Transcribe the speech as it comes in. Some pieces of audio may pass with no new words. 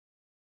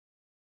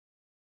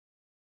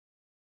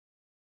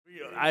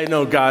I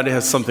know God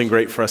has something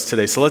great for us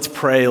today, so let's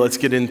pray. Let's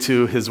get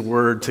into His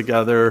Word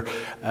together,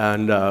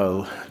 and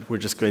we're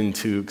just going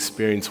to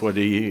experience what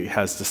He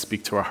has to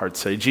speak to our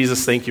hearts today.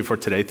 Jesus, thank you for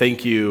today.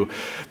 Thank you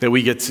that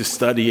we get to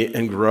study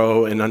and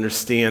grow and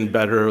understand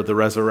better the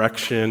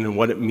resurrection and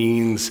what it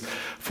means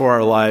for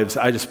our lives.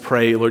 I just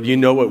pray, Lord, you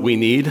know what we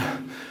need.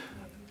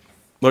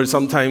 Lord,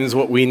 sometimes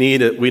what we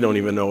need, we don't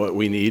even know what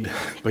we need,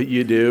 but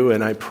you do,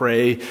 and I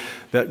pray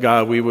that,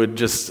 God, we would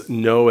just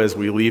know as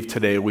we leave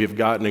today, we've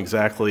gotten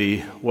exactly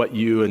what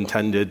you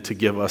intended to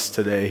give us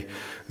today.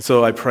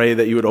 So I pray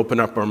that you would open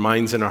up our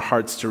minds and our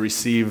hearts to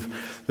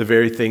receive the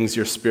very things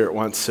your Spirit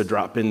wants to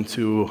drop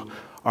into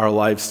our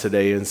lives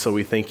today, and so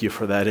we thank you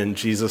for that. In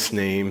Jesus'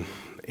 name,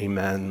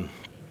 amen.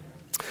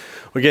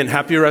 Again,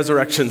 happy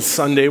Resurrection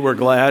Sunday. We're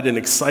glad and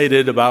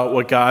excited about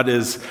what God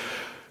is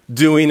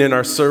doing in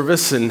our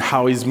service and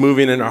how he's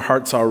moving in our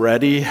hearts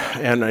already.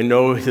 And I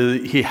know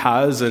he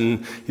has,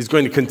 and he's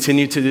going to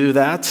continue to do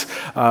that.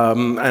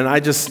 And I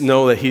just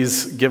know that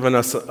he's given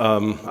us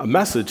a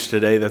message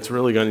today that's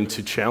really going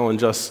to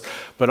challenge us,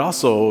 but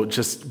also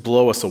just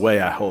blow us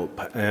away, I hope.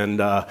 And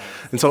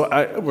so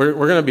we're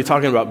going to be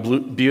talking about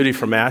beauty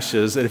from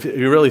ashes. And if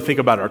you really think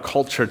about our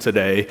culture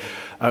today,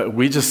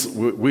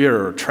 we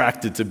are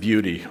attracted to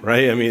beauty,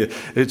 right? I mean,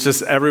 it's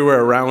just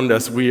everywhere around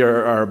us. We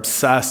are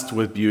obsessed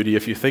with beauty,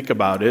 if you think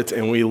about it,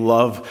 and we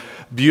love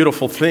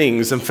beautiful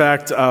things. In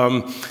fact,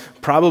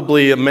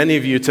 probably many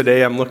of you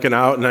today, I'm looking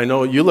out, and I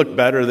know you look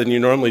better than you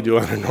normally do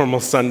on a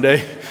normal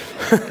Sunday.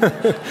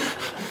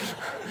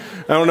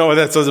 I don't know what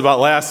that says about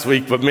last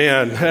week, but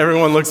man,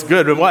 everyone looks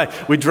good. And why?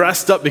 We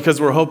dressed up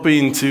because we're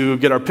hoping to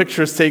get our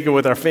pictures taken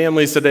with our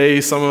families today.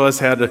 Some of us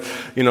had,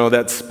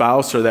 that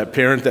spouse or that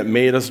parent that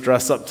made us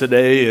dress up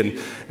today.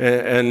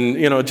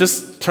 And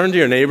just turn to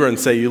your neighbor and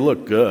say, you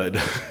look good.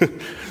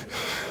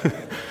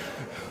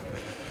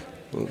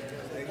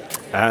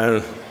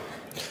 And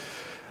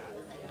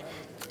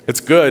it's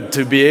good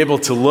to be able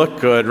to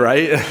look good,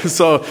 right?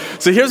 So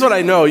here's what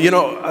I know.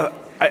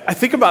 I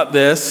think about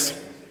this.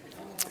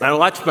 I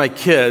watch my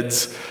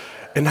kids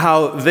and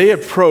how they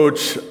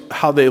approach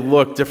how they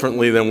look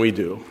differently than we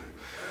do.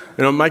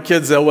 My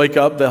kids, they'll wake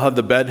up, they'll have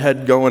the bed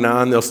head going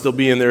on, they'll still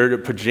be in their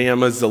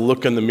pajamas, they'll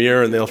look in the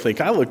mirror and they'll think,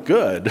 I look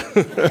good.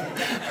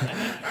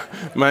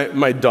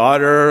 My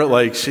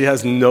daughter, she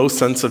has no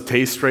sense of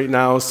taste right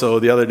now, so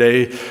the other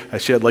day,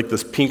 she had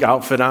this pink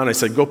outfit on. I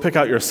said, go pick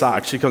out your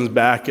socks. She comes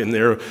back and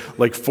they're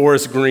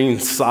forest green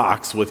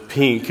socks with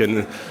pink,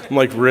 and I'm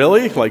like,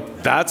 really?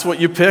 That's what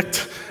you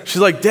picked?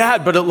 She's like,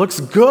 Dad, but it looks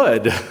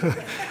good.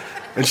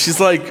 And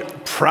she's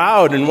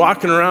proud and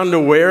walking around to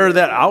wear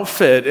that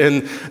outfit.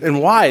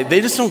 And why? They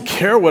just don't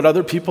care what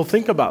other people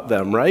think about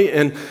them, right?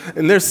 And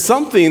there's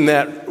something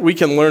that we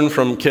can learn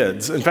from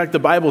kids. In fact, the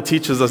Bible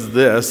teaches us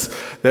this,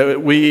 that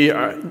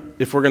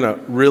if we're going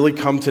to really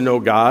come to know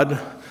God,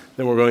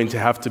 then we're going to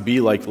have to be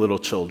like little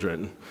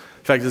children.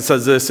 In fact, it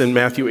says this in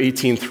Matthew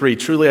 18:3,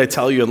 truly I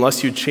tell you,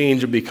 unless you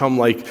change and become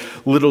like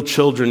little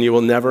children, you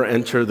will never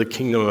enter the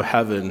kingdom of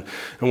heaven.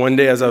 And one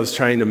day as I was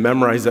trying to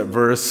memorize that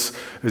verse,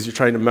 as you're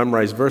trying to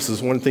memorize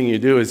verses, one thing you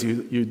do is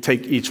you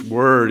take each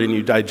word and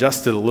you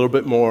digest it a little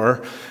bit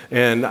more.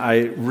 And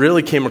I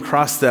really came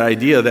across that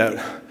idea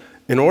that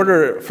in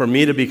order for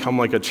me to become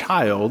like a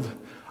child,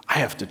 I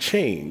have to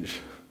change.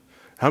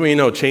 How many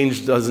know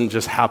change doesn't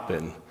just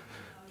happen?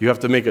 You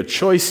have to make a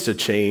choice to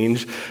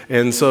change.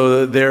 And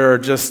so there are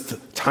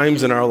just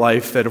times in our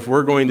life that if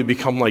we're going to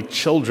become like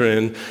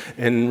children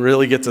and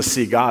really get to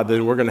see God,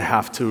 then we're going to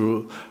have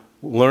to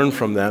learn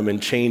from them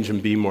and change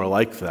and be more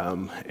like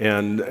them.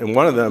 And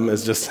one of them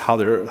is just how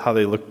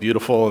they look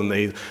beautiful, and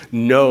they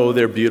know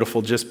they're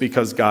beautiful just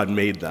because God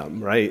made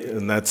them, right?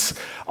 And that's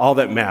all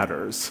that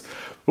matters.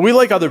 We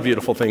like other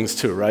beautiful things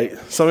too, right?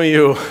 Some of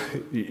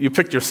you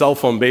picked your cell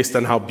phone based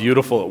on how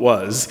beautiful it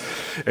was,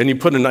 and you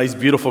put a nice,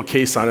 beautiful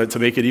case on it to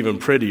make it even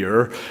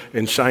prettier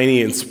and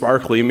shiny and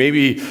sparkly.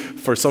 Maybe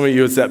for some of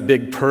you, it's that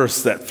big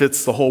purse that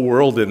fits the whole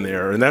world in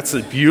there, and that's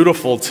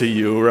beautiful to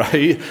you,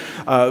 right?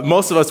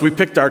 Most of us, we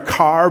picked our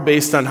car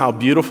based on how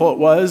beautiful it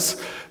was,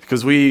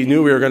 because we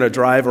knew we were going to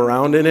drive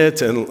around in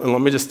it. And let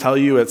me just tell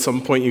you, at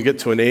some point you get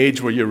to an age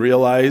where you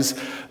realize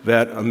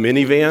that a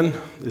minivan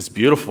is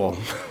beautiful.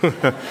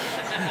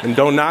 And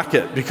don't knock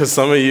it, because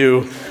some of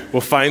you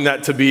will find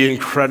that to be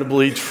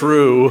incredibly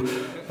true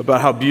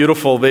about how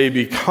beautiful they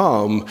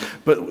become.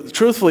 But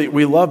truthfully,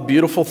 we love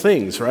beautiful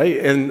things, right?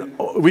 And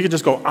we could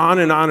just go on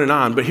and on and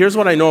on. But here's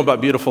what I know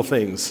about beautiful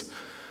things.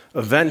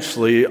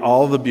 Eventually,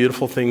 all the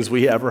beautiful things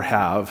we ever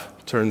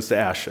have turns to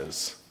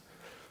ashes,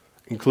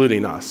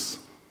 including us.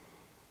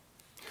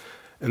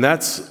 And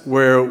that's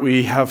where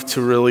we have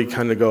to really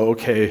kind of go,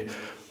 okay,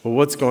 well,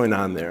 what's going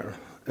on there?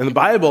 And the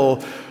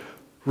Bible,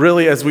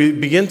 really, as we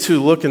begin to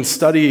look and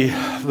study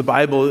the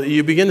Bible,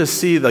 you begin to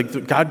see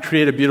God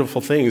created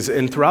beautiful things.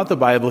 And throughout the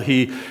Bible,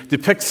 he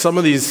depicts some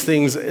of these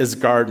things as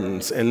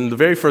gardens. And the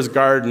very first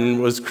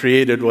garden was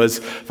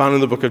found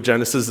in the book of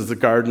Genesis as the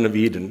Garden of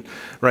Eden,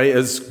 right?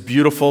 As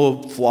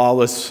beautiful,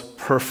 flawless,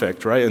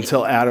 perfect, right?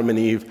 Until Adam and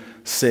Eve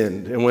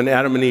sinned. And when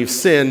Adam and Eve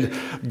sinned,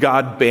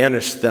 God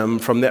banished them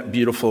from that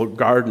beautiful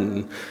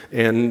garden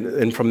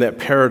and from that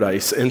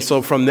paradise. And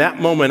so from that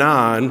moment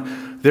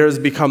on, there has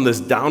become this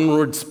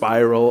downward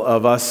spiral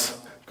of us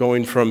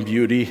going from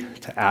beauty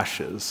to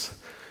ashes.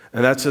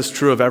 And that's just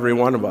true of every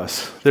one of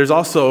us. There's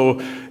also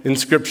in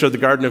Scripture the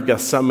Garden of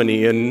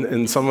Gethsemane,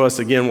 and some of us,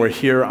 again, were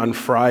here on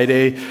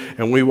Friday,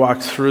 and we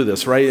walked through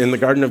this, right? In the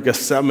Garden of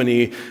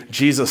Gethsemane,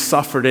 Jesus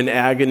suffered in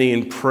agony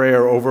and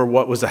prayer over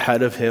what was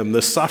ahead of him,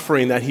 the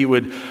suffering that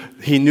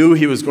he knew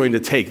he was going to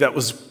take. That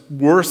was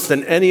worse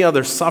than any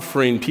other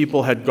suffering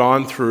people had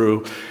gone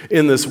through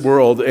in this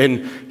world,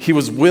 and he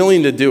was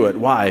willing to do it.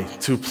 Why?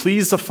 To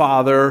please the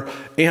Father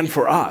and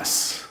for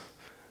us.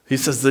 He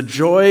says the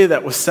joy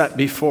that was set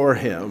before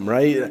him,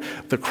 right?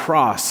 The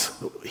cross,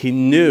 he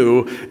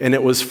knew, and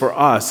it was for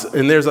us.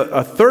 And there's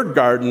a third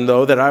garden,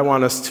 though, that I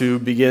want us to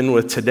begin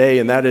with today,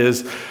 and that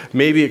is,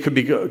 maybe it could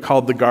be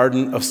called the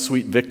Garden of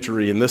Sweet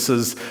Victory. And this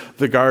is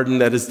the garden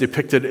that is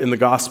depicted in the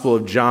Gospel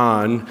of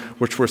John,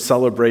 which we're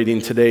celebrating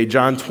today.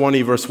 John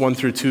 20, verse 1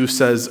 through 2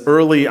 says,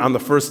 "Early on the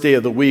first day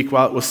of the week,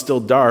 while it was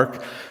still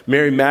dark,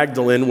 Mary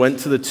Magdalene went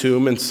to the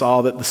tomb and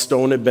saw that the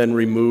stone had been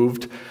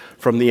removed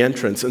from the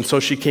entrance. And so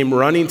she came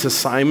running to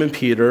Simon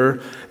Peter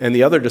and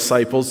the other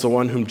disciples, the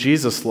one whom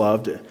Jesus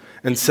loved,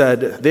 and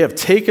said, 'They have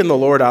taken the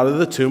Lord out of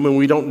the tomb, and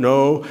we don't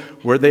know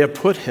where they have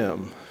put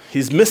him.'"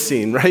 He's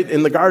missing, right,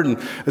 in the garden.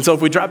 And so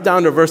if we drop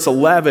down to verse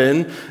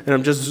 11, and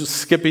I'm just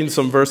skipping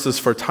some verses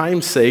for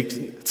time's sake,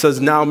 it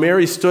says, "Now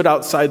Mary stood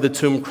outside the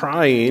tomb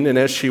crying, and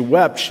as she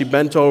wept, she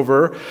bent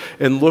over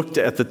and looked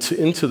at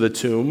into the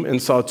tomb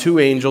and saw two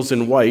angels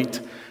in white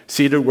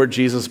seated where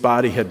Jesus'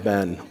 body had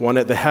been, one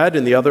at the head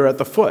and the other at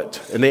the foot.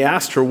 And they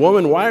asked her,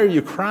 'Woman, why are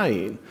you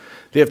crying?'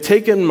 'They have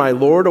taken my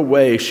Lord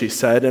away,' she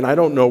said, 'and I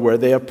don't know where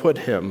they have put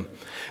him.'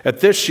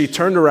 At this, she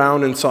turned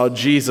around and saw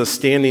Jesus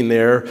standing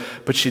there,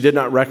 but she did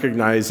not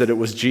recognize that it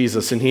was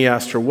Jesus. And he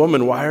asked her,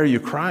 'Woman, why are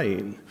you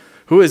crying?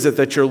 Who is it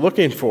that you're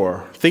looking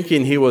for?'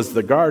 Thinking he was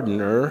the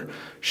gardener,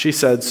 she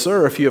said,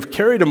 'Sir, if you have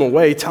carried him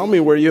away, tell me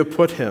where you have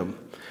put him,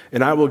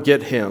 and I will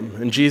get him.'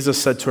 And Jesus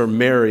said to her,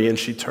 'Mary,' and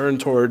she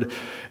turned toward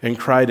and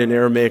cried in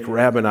Aramaic,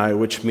 'Rabboni,'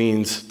 which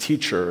means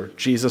teacher.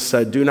 Jesus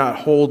said, 'Do not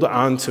hold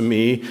on to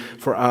me,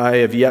 for I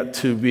have yet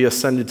to be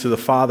ascended to the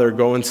Father.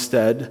 Go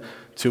instead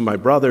to my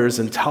brothers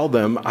and tell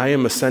them, I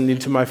am ascending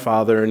to my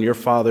Father and your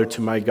Father,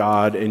 to my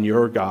God and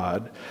your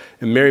God.'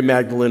 And Mary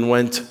Magdalene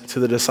went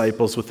to the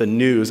disciples with the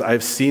news, 'I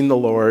have seen the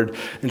Lord,'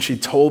 and she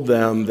told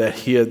them that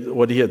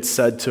what he had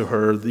said to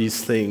her,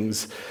 these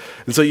things."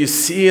 And so you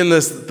see in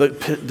this the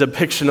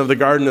depiction of the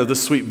Garden of the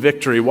Sweet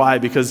Victory. Why?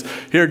 Because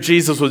here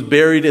Jesus was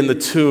buried in the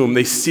tomb.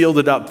 They sealed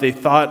it up. They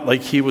thought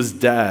like he was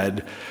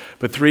dead.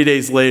 But 3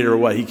 days later,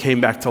 he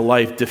came back to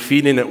life,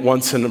 defeating it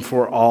once and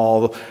for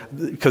all,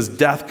 because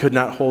death could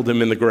not hold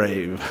him in the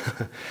grave.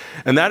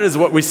 And that is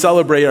what we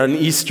celebrate on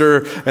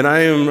Easter. And I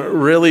am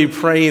really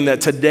praying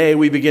that today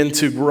we begin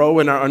to grow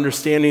in our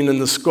understanding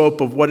and the scope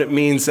of what it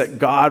means that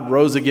God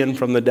rose again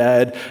from the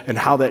dead and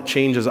how that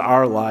changes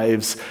our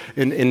lives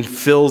and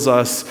fills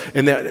us.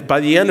 And that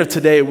by the end of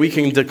today, we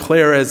can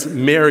declare, as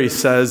Mary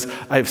says,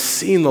 "I've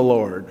seen the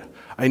Lord.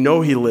 I know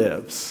he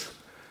lives."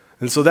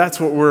 And so that's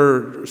what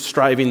we're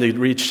striving to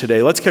reach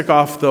today. Let's kick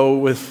off, though,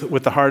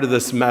 with the heart of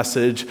this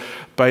message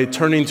by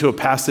turning to a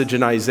passage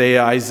in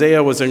Isaiah.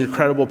 Isaiah was an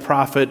incredible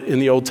prophet in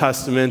the Old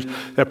Testament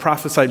that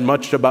prophesied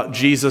much about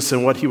Jesus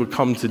and what he would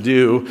come to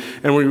do.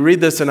 And we read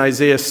this in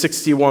Isaiah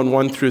 61,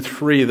 1 through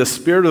 3. "The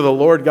Spirit of the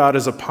Lord God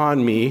is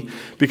upon me,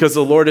 because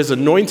the Lord has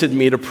anointed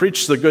me to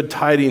preach the good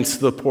tidings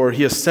to the poor.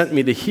 He has sent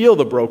me to heal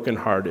the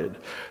brokenhearted,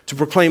 to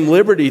proclaim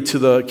liberty to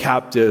the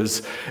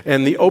captives,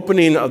 and the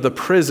opening of the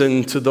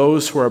prison to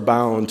those who are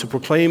bound, to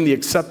proclaim the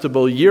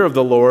acceptable year of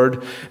the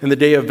Lord and the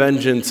day of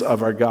vengeance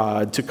of our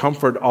God, to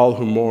comfort all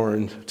who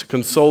mourn, to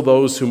console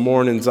those who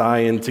mourn in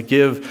Zion, to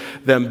give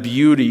them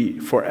beauty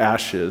for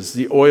ashes,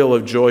 the oil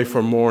of joy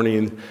for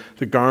mourning,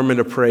 the garment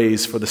of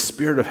praise for the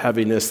spirit of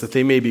heaviness, that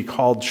they may be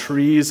called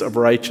trees of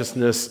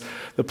righteousness,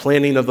 the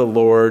planting of the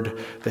Lord,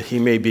 that he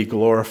may be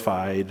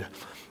glorified."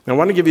 I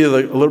want to give you a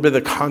little bit of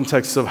the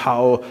context of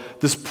how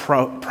this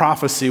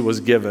prophecy was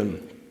given.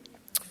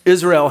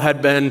 Israel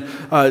had been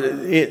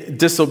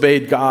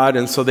disobeyed God,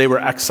 and so they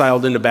were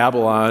exiled into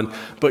Babylon,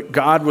 but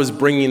God was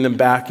bringing them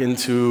back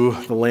into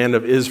the land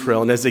of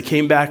Israel. And as they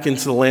came back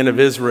into the land of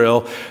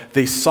Israel,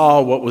 they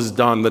saw what was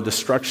done, the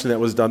destruction that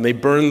was done. They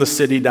burned the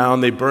city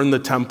down. They burned the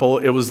temple.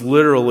 It was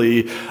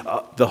literally,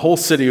 the whole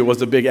city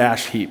was a big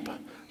ash heap.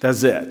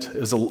 That's it. It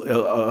was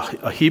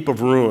a heap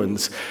of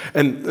ruins.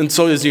 And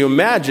so as you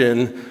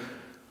imagine,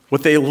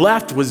 what they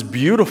left was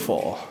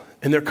beautiful.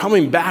 And they're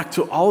coming back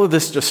to all of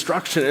this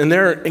destruction, and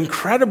they're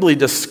incredibly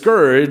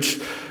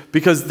discouraged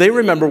because they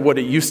remember what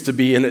it used to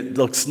be, and it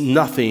looks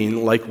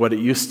nothing like what it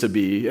used to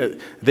be.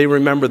 They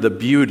remember the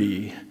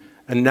beauty,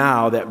 and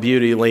now that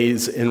beauty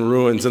lays in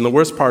ruins. And the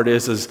worst part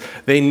is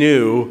they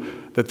knew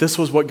that this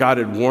was what God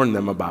had warned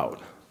them about.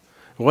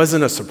 It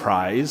wasn't a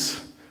surprise.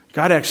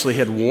 God actually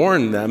had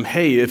warned them,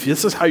 hey, if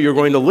this is how you're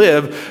going to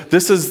live,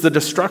 this is the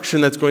destruction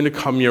that's going to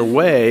come your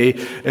way.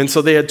 And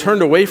so they had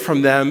turned away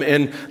from them,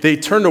 and they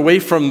turned away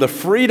from the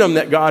freedom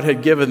that God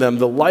had given them,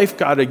 the life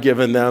God had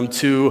given them,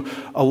 to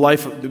a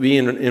life of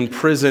being in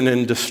prison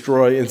and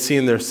destroyed and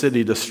seeing their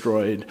city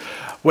destroyed.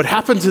 What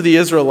happened to the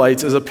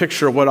Israelites is a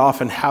picture of what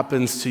often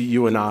happens to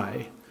you and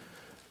I.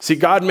 See,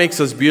 God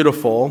makes us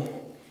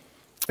beautiful,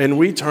 and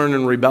we turn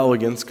and rebel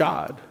against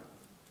God.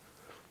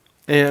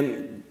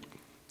 And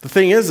the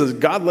thing is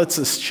God lets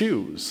us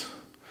choose.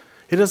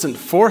 He doesn't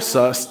force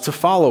us to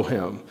follow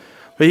him.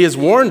 But he has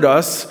warned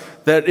us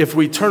that if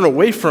we turn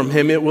away from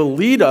him, it will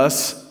lead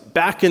us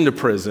back into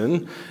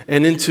prison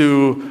and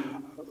into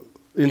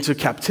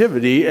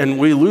captivity, and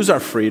we lose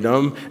our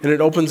freedom, and it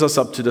opens us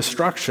up to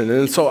destruction.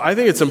 And so I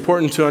think it's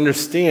important to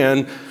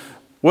understand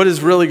what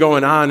is really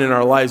going on in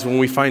our lives when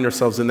we find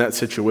ourselves in that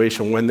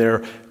situation, when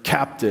they're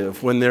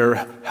captive, when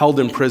they're held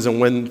in prison,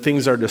 when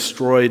things are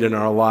destroyed in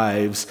our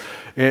lives.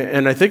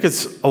 And I think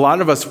it's a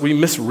lot of us, we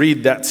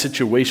misread that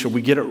situation.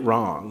 We get it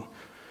wrong.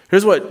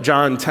 Here's what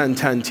John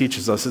 10:10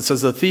 teaches us. It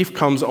says, "The thief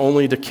comes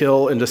only to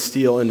kill and to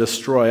steal and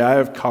destroy. I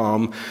have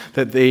come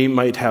that they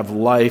might have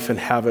life and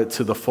have it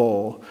to the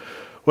full."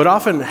 What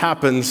often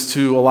happens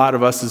to a lot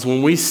of us is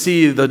when we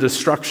see the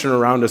destruction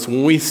around us,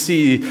 when we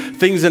see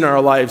things in our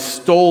lives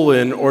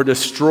stolen or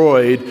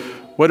destroyed,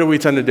 what do we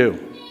tend to do?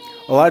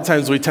 A lot of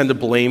times we tend to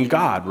blame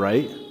God,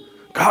 right?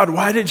 God,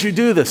 why did you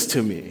do this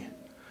to me?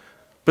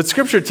 But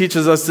Scripture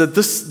teaches us that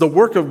the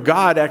work of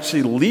God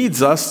actually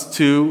leads us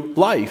to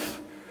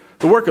life.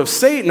 The work of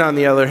Satan, on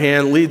the other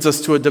hand, leads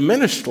us to a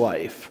diminished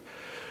life.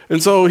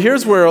 And so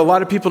here's where a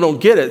lot of people don't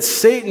get it.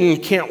 Satan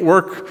can't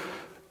work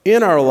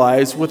in our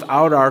lives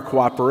without our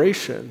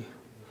cooperation.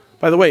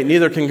 By the way,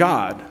 neither can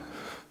God.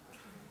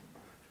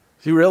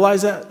 Do you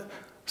realize that?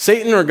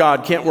 Satan or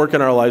God can't work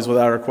in our lives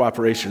without our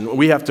cooperation.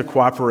 We have to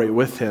cooperate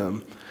with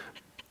him.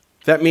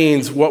 That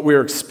means what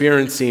we're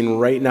experiencing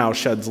right now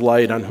sheds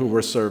light on who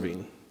we're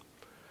serving.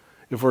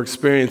 If we're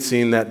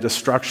experiencing that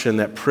destruction,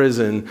 that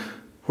prison,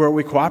 who are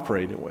we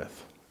cooperating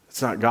with?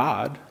 It's not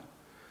God.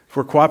 If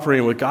we're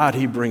cooperating with God,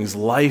 he brings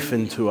life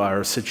into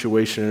our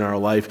situation in our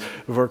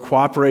life. If we're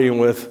cooperating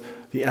with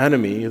the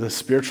enemy, the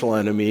spiritual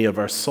enemy of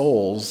our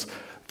souls,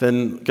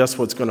 then guess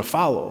what's going to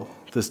follow?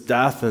 This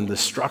death and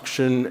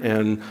destruction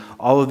and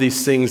all of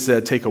these things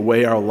that take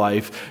away our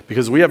life,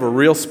 because we have a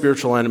real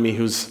spiritual enemy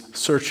who's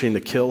searching to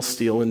kill,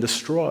 steal, and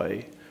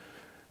destroy.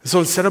 So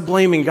instead of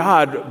blaming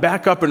God,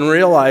 back up and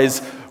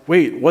realize,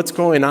 wait, what's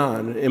going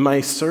on? Am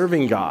I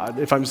serving God?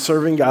 If I'm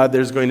serving God,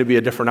 there's going to be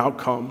a different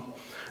outcome.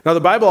 Now, the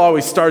Bible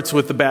always starts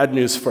with the bad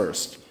news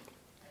first.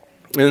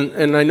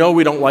 And I know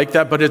we don't like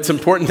that, but it's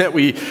important that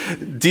we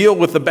deal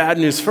with the bad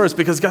news first,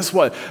 because guess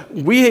what?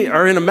 We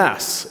are in a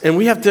mess, and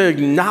we have to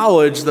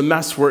acknowledge the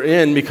mess we're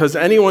in, because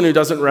anyone who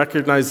doesn't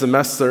recognize the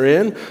mess they're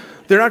in,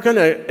 they're not going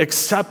to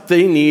accept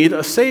they need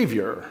a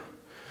Savior.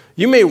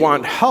 You may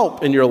want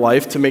help in your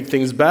life to make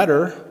things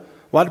better.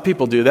 A lot of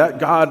people do that.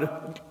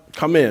 God,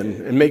 come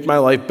in and make my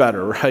life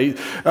better, right?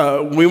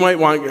 We might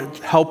want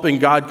help in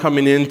God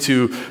coming in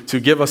to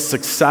give us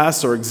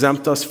success or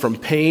exempt us from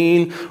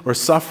pain or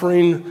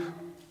suffering.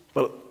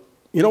 But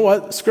you know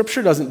what?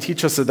 Scripture doesn't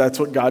teach us that that's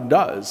what God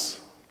does.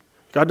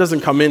 God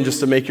doesn't come in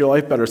just to make your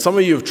life better. Some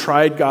of you have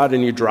tried God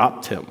and you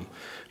dropped him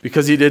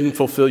because he didn't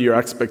fulfill your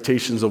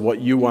expectations of what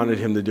you wanted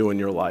him to do in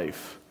your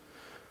life.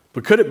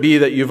 But could it be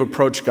that you've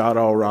approached God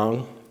all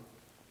wrong?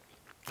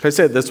 Can I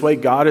say it this way?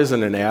 God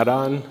isn't an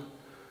add-on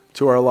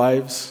to our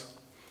lives.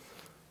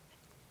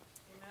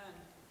 Amen.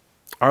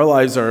 Our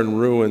lives are in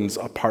ruins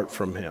apart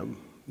from him.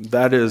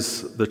 That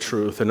is the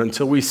truth. And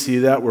until we see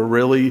that, we're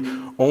really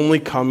only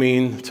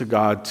coming to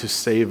God to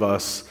save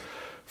us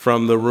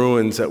from the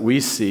ruins that we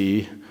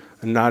see,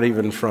 and not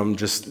even from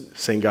just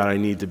saying, God, I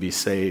need to be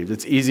saved.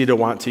 It's easy to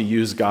want to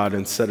use God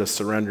instead of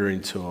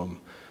surrendering to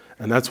him.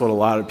 And that's what a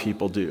lot of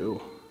people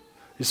do.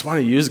 They just want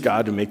to use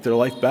God to make their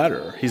life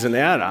better. He's an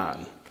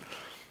add-on.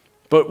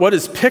 But what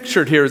is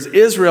pictured here is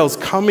Israel's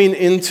coming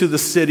into the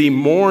city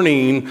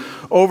mourning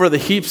over the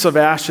heaps of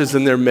ashes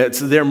in their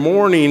midst. They're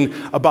mourning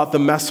about the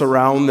mess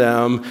around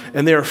them,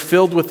 and they are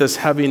filled with this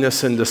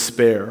heaviness and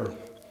despair.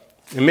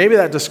 And maybe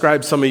that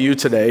describes some of you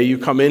today. You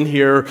come in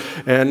here,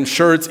 and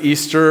sure, it's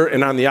Easter,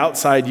 and on the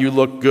outside you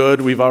look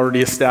good. We've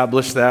already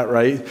established that,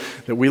 right?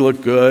 That we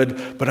look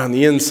good. But on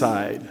the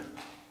inside,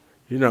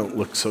 you don't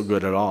look so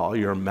good at all.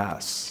 You're a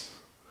mess.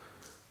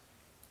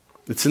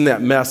 It's in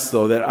that mess,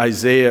 though, that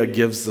Isaiah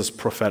gives this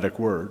prophetic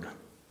word.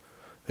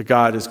 That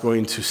God is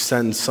going to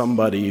send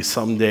somebody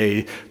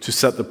someday to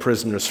set the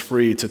prisoners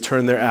free, to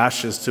turn their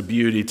ashes to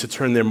beauty, to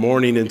turn their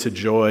mourning into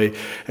joy,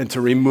 and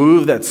to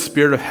remove that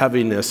spirit of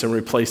heaviness and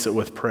replace it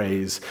with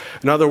praise.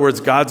 In other words,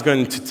 God's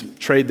going to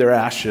trade their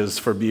ashes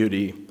for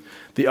beauty.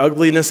 The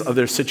ugliness of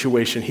their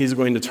situation, he's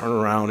going to turn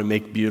around and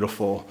make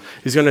beautiful.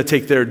 He's going to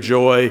take their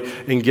joy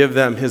and give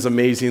them his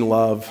amazing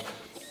love.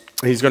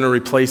 He's going to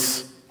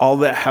replace all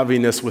that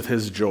heaviness with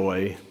his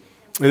joy.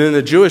 And in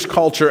the Jewish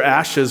culture,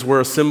 ashes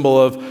were a symbol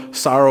of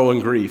sorrow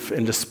and grief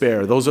and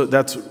despair.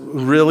 That's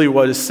really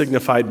what is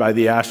signified by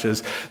the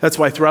ashes. That's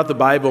why throughout the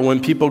Bible,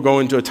 when people go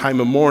into a time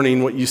of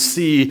mourning, what you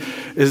see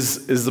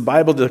is the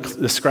Bible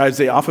describes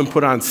they often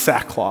put on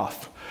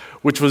sackcloth,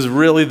 which was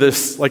really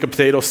this, like a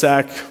potato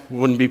sack,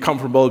 wouldn't be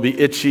comfortable, it'd be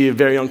itchy,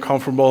 very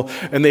uncomfortable,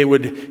 and they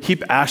would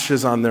heap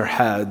ashes on their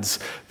heads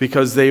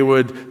because they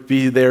would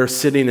be there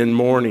sitting in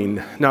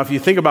mourning. Now, if you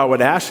think about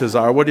what ashes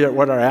are, what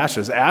are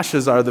ashes?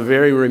 Ashes are the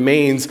very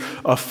remains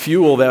of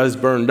fuel that is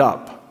burned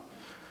up,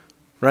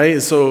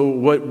 right? So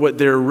what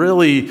they're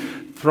really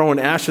throwing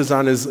ashes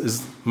on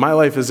is my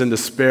life is in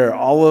despair,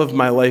 all of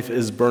my life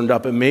is burned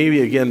up, and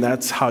maybe, again,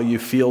 that's how you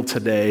feel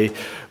today,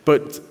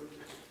 but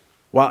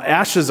while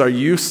ashes are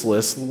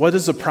useless, what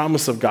does the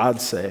promise of God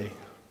say?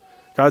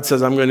 God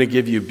says, I'm going to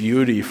give you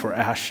beauty for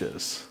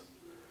ashes.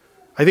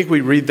 I think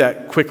we read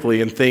that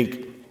quickly and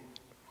think,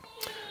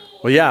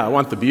 well, yeah, I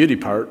want the beauty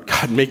part.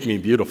 God, make me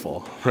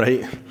beautiful,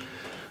 right?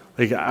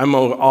 Like, I'm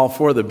all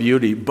for the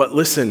beauty. But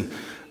listen,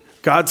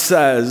 God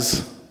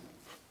says,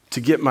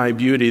 to get my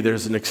beauty,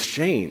 there's an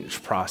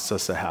exchange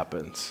process that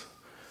happens.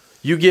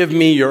 You give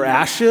me your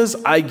ashes,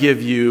 I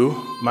give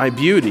you my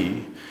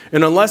beauty.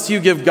 And unless you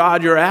give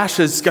God your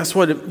ashes, guess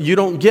what? You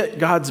don't get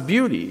God's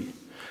beauty.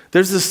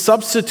 There's this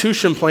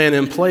substitution plan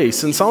in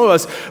place. And some of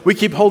us, we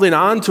keep holding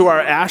on to our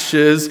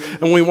ashes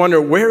and we wonder,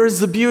 where is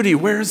the beauty?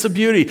 Where is the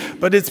beauty?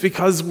 But it's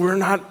because we're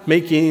not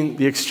making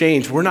the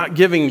exchange. We're not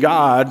giving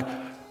God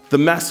the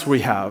mess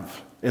we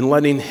have and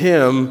letting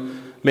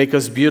Him make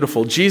us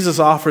beautiful. Jesus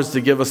offers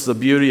to give us the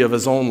beauty of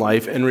His own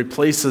life and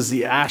replaces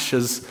the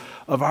ashes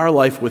of our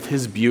life with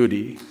His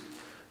beauty.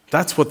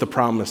 That's what the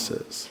promise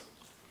is.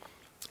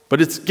 But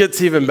it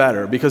gets even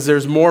better because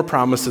there's more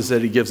promises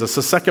that He gives us.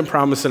 The second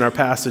promise in our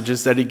passage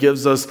is that He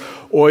gives us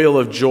oil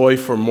of joy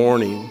for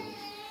mourning.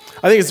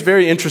 I think it's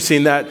very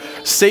interesting that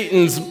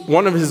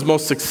one of his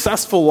most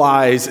successful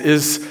lies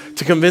is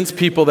to convince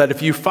people that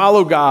if you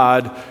follow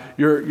God,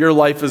 your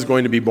life is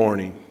going to be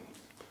boring.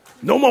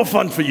 No more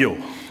fun for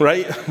you,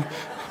 right?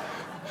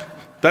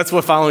 That's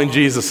what following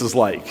Jesus is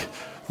like,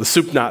 the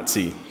soup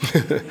Nazi.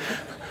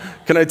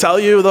 Can I tell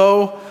you,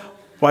 though,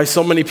 why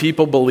so many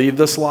people believe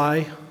this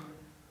lie?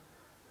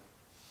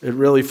 It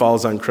really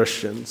falls on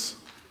Christians.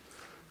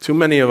 Too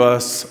many of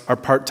us are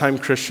part-time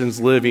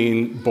Christians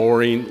living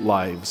boring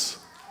lives,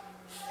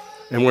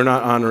 and we're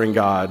not honoring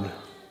God.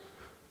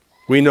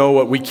 We know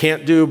what we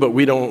can't do, but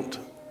we don't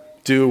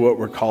do what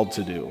we're called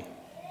to do.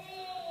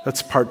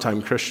 That's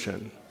part-time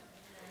Christian.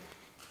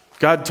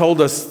 God told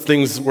us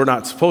things we're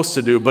not supposed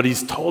to do, but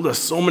He's told us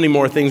so many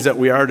more things that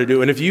we are to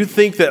do. And if you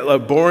think that a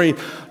boring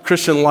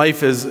Christian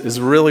life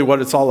is really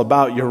what it's all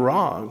about, you're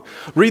wrong.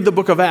 Read the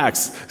book of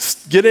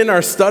Acts. Get in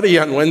our study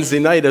on Wednesday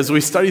night as we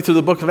study through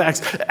the book of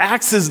Acts.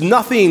 Acts is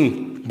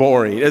nothing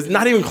boring. It's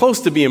not even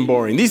close to being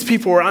boring. These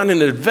people were on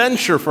an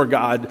adventure for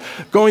God,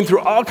 going through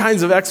all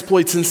kinds of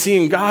exploits and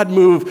seeing God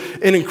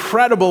move in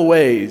incredible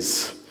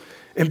ways.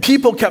 And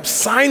people kept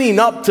signing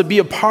up to be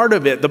a part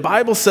of it. The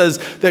Bible says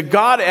that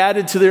God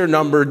added to their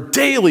number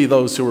daily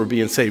those who were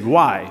being saved.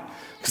 Why?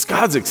 Because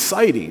God's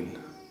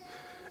exciting.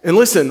 And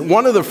listen,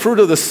 one of the fruit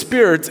of the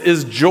Spirit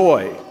is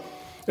joy.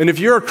 And if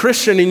you're a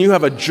Christian and you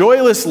have a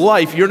joyless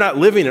life, you're not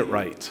living it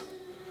right.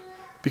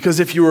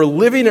 Because if you were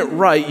living it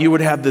right, you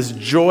would have this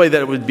joy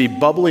that would be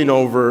bubbling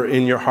over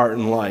in your heart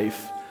and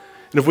life.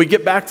 And if we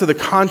get back to the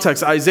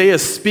context, Isaiah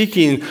is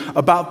speaking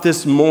about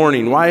this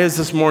mourning. Why is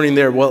this mourning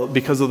there? Well,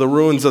 because of the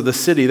ruins of the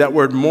city. That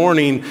word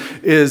mourning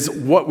is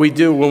what we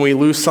do when we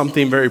lose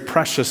something very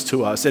precious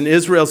to us. And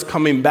Israel's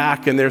coming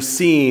back and they're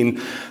seeing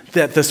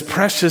that this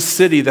precious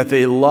city that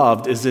they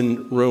loved is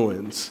in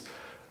ruins.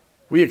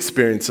 We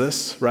experience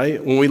this,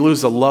 right? When we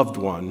lose a loved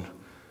one,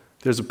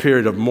 there's a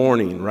period of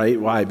mourning, right?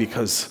 Why?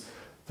 Because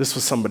this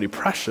was somebody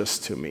precious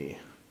to me.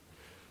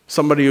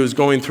 Somebody who's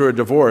going through a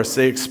divorce,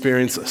 they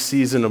experience a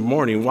season of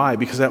mourning. Why?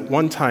 Because at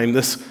one time,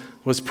 this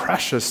was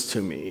precious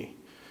to me.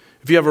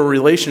 If you have a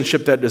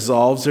relationship that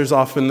dissolves, there's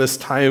often this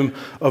time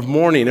of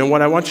mourning. And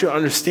what I want you to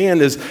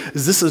understand is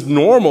this is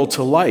normal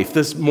to life,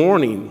 this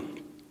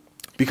mourning.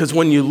 Because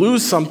when you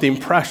lose something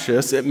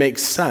precious, it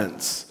makes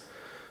sense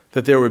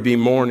that there would be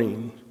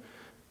mourning.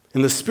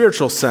 In the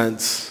spiritual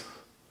sense,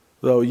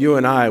 though, you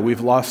and I,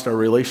 we've lost our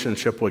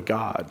relationship with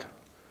God.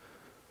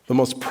 The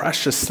most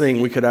precious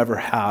thing we could ever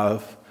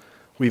have,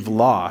 we've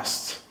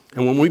lost.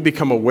 And when we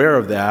become aware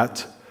of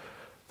that,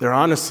 there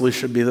honestly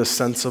should be this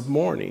sense of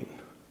mourning.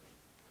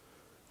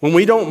 When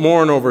we don't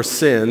mourn over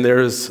sin,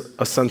 there's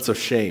a sense of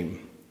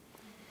shame.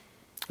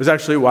 It's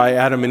actually why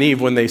Adam and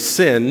Eve, when they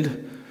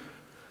sinned,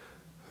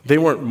 they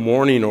weren't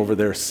mourning over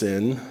their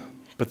sin,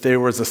 but there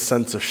was a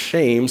sense of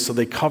shame, so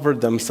they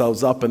covered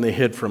themselves up and they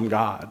hid from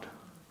God.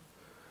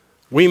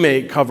 We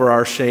may cover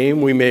our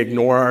shame, we may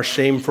ignore our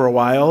shame for a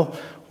while,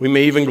 we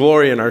may even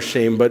glory in our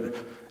shame, but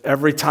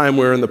every time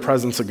we're in the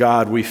presence of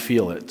God, we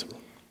feel it.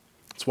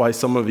 That's why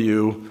some of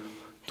you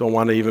don't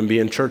want to even be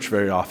in church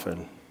very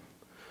often,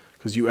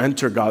 because you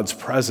enter God's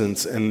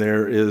presence and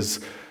there is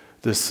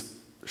this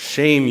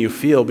shame you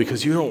feel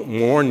because you don't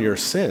mourn your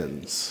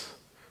sins.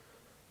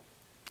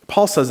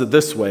 Paul says it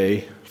this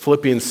way,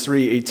 Philippians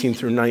 3:18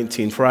 through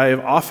 19, "For I have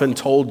often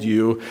told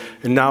you,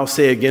 and now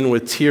say again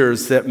with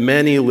tears, that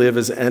many live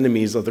as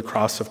enemies of the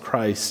cross of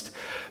Christ.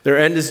 Their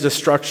end is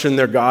destruction,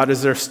 their God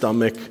is their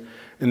stomach,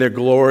 and their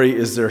glory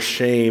is their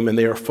shame, and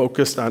they are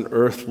focused on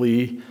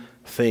earthly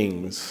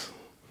things."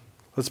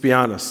 Let's be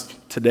honest.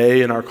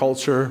 Today in our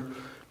culture,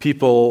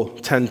 people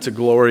tend to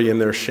glory in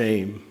their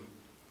shame.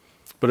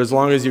 But as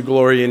long as you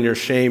glory in your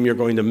shame, you're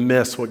going to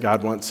miss what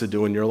God wants to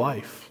do in your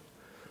life.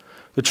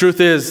 The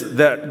truth is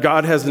that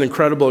God has an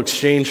incredible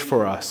exchange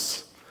for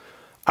us.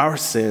 Our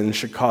sin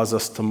should cause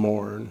us to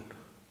mourn.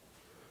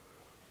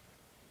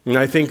 And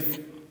I think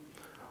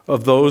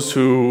of those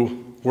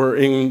who were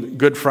in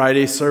Good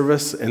Friday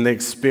service and they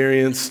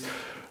experienced,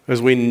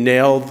 as we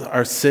nailed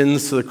our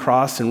sins to the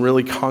cross and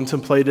really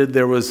contemplated,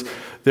 there was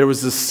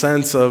this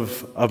sense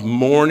of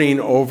mourning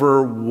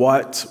over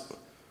what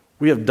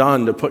we have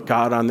done to put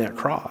God on that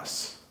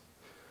cross.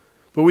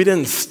 But we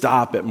didn't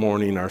stop at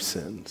mourning our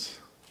sins,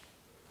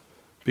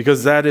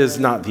 because that is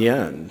not the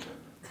end.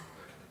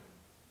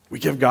 We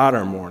give God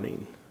our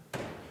mourning,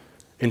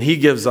 and He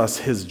gives us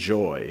His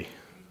joy.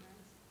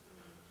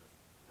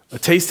 A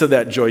taste of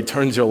that joy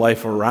turns your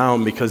life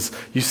around because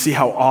you see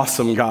how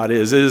awesome God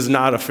is. It is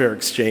not a fair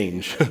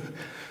exchange.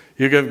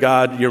 You give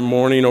God your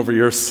mourning over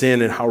your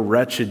sin and how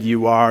wretched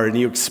you are, and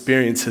you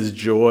experience His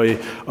joy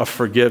of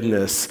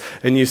forgiveness.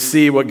 And you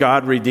see what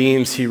God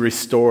redeems, He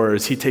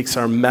restores. He takes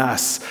our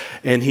mess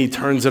and He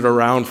turns it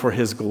around for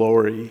His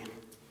glory.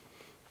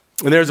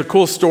 And there's a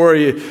cool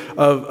story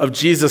of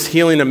Jesus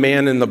healing a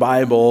man in the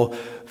Bible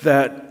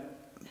that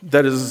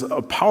is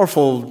a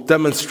powerful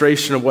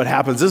demonstration of what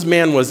happens. This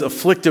man was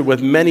afflicted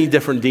with many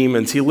different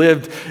demons. He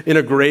lived in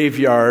a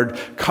graveyard,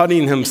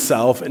 cutting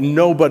himself, and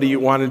nobody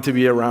wanted to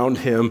be around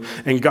him.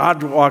 And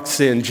God walks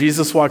in,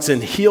 Jesus walks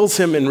in, heals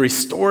him, and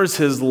restores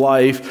his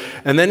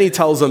life. And then He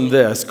tells him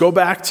this: "Go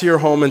back to your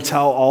home and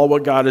tell all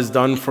what God has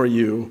done for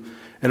you."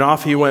 And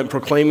off he went,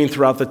 proclaiming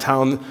throughout the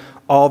town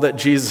all that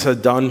Jesus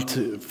had done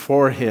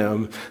for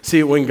him.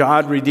 See, when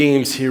God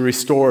redeems, He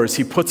restores.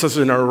 He puts us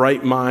in our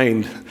right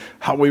mind,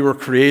 how we were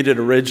created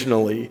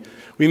originally.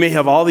 We may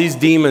have all these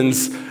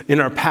demons in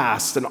our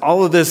past and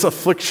all of this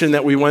affliction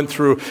that we went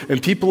through,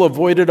 and people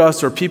avoided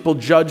us or people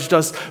judged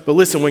us. But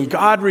listen, when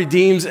God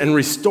redeems and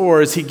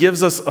restores, He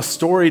gives us a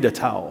story to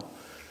tell.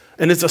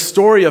 And it's a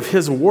story of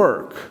His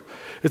work.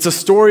 It's a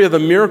story of the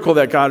miracle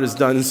that God has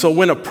done. And so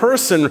when a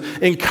person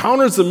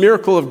encounters the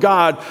miracle of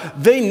God,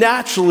 they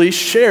naturally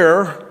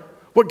share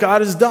what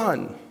God has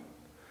done.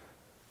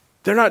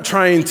 They're not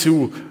trying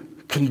to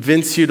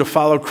convince you to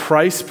follow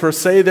Christ per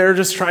se. They're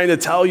just trying to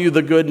tell you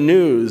the good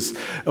news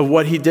of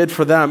what He did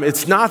for them.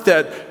 It's not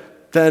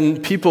that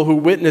then people who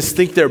witness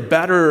think they're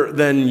better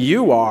than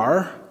you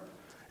are.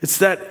 It's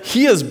that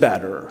He is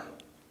better.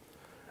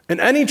 And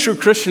any true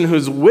Christian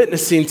who's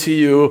witnessing to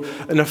you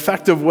an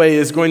effective way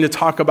is going to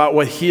talk about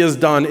what He has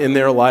done in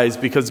their lives,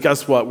 because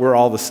guess what? We're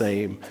all the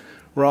same.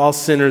 We're all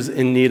sinners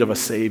in need of a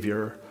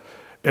Savior.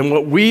 And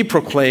what we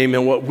proclaim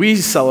and what we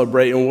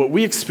celebrate and what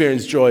we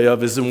experience joy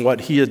of is in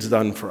what He has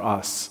done for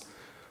us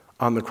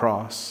on the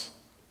cross.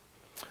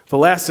 The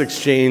last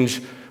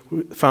exchange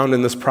found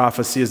in this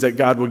prophecy is that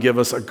God will give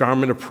us a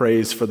garment of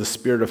praise for the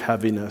spirit of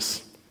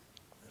heaviness.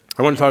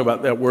 I want to talk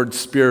about that word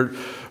spirit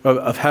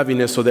of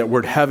heaviness, or that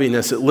word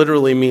heaviness. It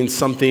literally means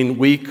something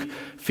weak,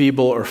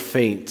 feeble, or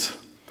faint.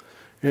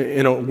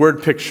 In a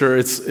word picture,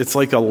 it's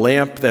like a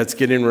lamp that's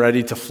getting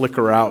ready to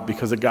flicker out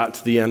because it got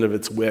to the end of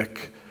its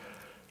wick.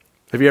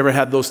 Have you ever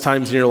had those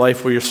times in your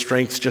life where your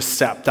strength's just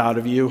sapped out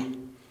of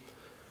you?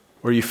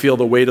 Where you feel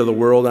the weight of the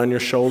world on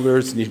your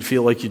shoulders and you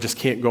feel like you just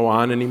can't go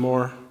on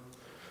anymore?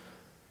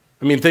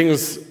 I mean,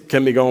 things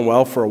can be going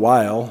well for a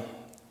while.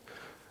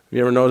 Have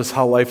you ever noticed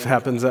how life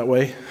happens that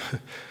way?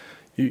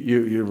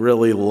 You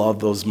really love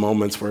those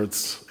moments where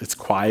it's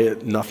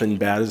quiet, nothing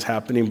bad is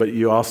happening, but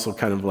you also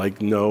kind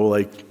of know,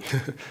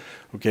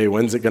 okay,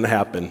 when's it going to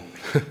happen?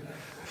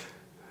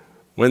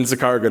 When's the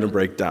car going to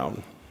break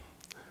down?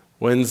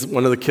 When's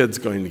one of the kids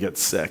going to get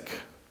sick?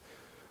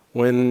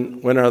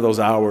 When are those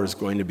hours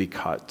going to be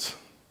cut?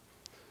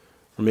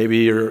 Or maybe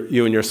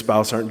you and your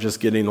spouse aren't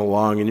just getting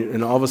along,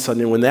 and all of a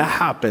sudden, when that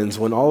happens,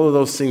 when all of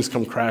those things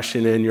come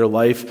crashing in, your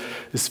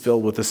life is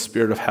filled with a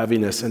spirit of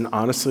heaviness. And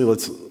honestly,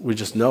 we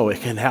just know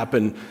it can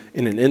happen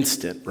in an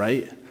instant,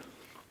 right?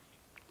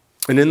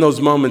 And in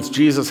those moments,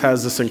 Jesus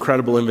has this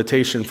incredible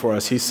invitation for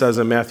us. He says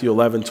in Matthew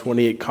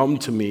 11:28, "Come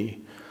to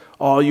me,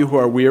 all you who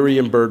are weary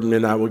and burdened,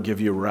 and I will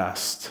give you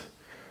rest."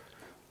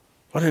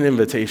 What an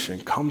invitation.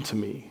 Come to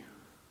me.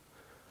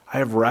 I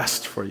have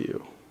rest for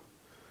you.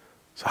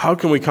 So how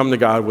can we come to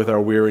God with our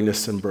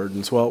weariness and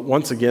burdens? Well,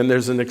 once again,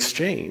 there's an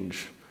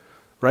exchange,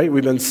 right?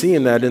 We've been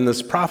seeing that in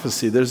this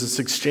prophecy. There's this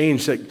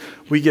exchange that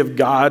we give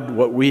God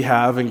what we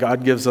have, and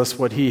God gives us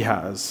what He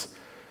has.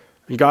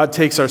 And God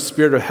takes our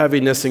spirit of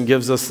heaviness and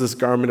gives us this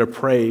garment of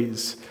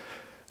praise.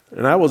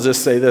 And I will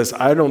just say this: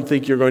 I don't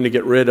think you're going to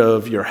get rid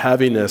of your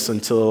heaviness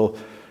until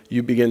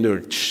you begin to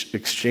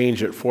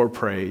exchange it for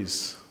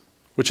praise,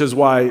 which is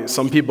why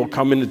some people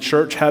come into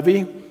church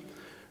heavy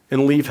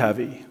and leave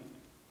heavy.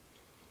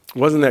 It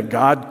wasn't that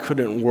God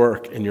couldn't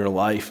work in your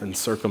life and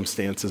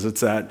circumstances.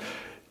 It's that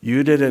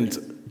you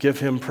didn't give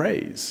him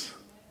praise.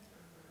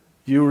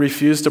 You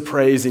refused to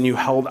praise and you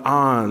held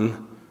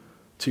on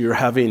to your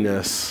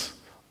heaviness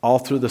all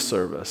through the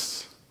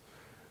service.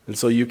 And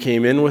so you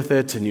came in with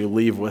it and you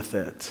leave with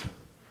it.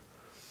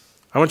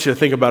 I want you to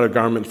think about a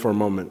garment for a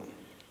moment.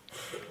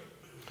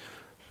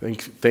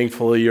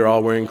 Thankfully, you're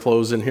all wearing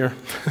clothes in here.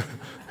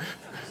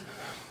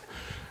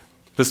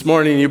 This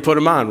morning, you put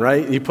them on,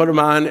 right? You put them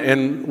on,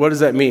 and what does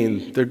that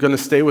mean? They're going to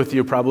stay with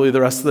you probably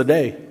the rest of the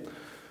day.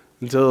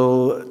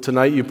 Until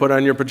tonight, you put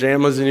on your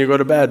pajamas and you go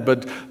to bed.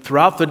 But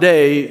throughout the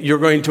day, you're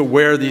going to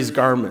wear these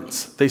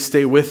garments. They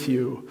stay with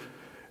you.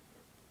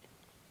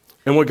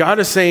 And what God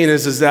is saying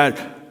is that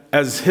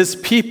as his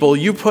people,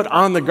 you put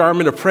on the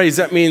garment of praise.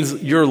 That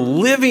means you're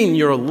living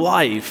your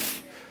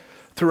life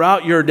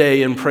throughout your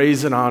day in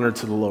praise and honor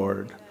to the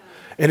Lord.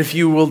 And if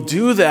you will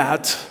do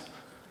that,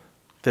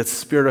 that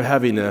spirit of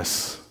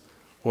heaviness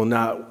will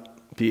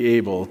not be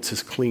able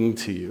to cling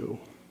to you.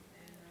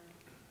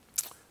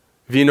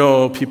 If you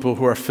know people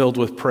who are filled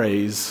with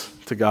praise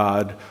to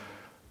God,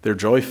 they're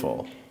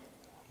joyful.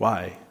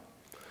 Why?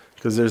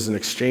 Because there's an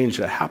exchange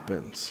that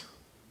happens.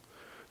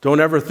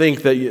 Don't ever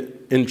think that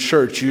in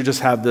church you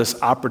just have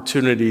this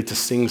opportunity to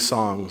sing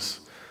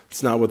songs.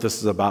 It's not what this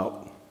is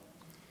about.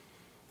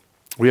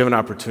 We have an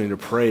opportunity to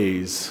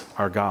praise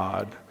our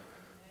God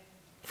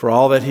for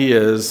all that he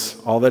is,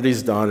 all that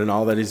he's done, and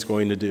all that he's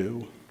going to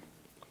do.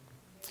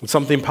 And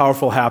something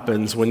powerful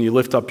happens when you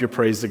lift up your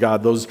praise to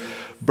God. Those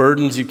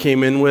burdens you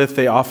came in with,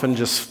 they often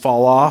just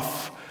fall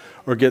off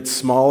or get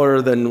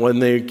smaller than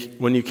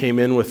when you came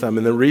in with them.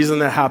 And the reason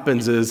that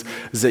happens is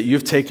that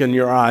you've taken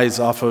your eyes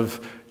off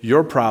of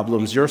your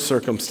problems, your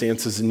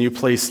circumstances, and you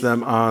place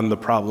them on the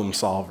problem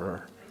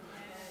solver.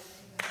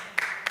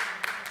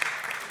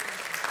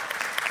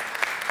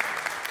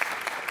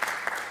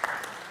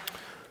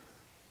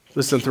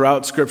 Listen,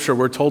 throughout Scripture,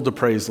 we're told to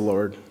praise the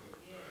Lord.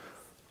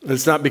 And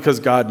it's not because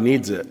God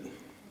needs it.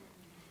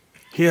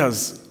 He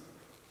has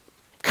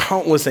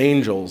countless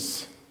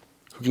angels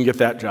who can get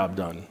that job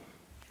done.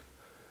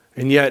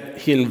 And yet,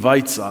 he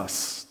invites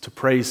us to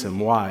praise him.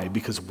 Why?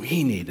 Because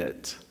we need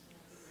it.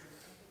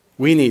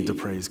 We need to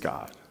praise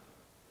God.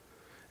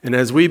 And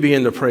as we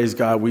begin to praise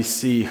God, we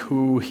see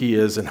who he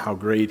is and how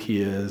great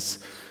he is.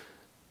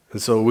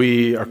 And so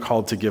we are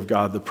called to give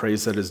God the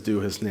praise that is due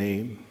his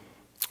name.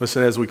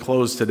 Listen, as we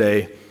close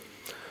today,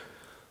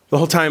 the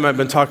whole time I've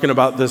been talking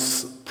about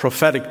this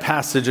prophetic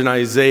passage in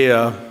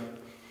Isaiah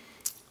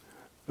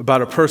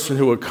about a person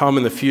who would come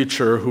in the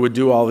future who would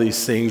do all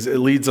these things. It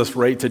leads us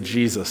right to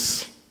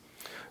Jesus.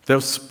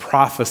 This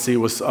prophecy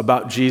was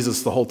about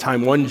Jesus the whole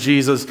time. One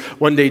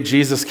day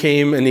Jesus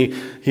came and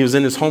he was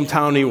in his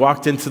hometown. He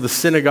walked into the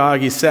synagogue.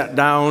 He sat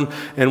down,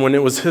 and when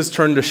it was his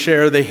turn to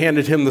share, they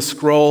handed him the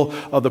scroll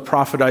of the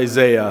prophet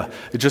Isaiah.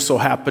 It just so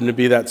happened to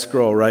be that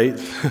scroll, right?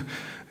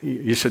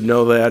 You should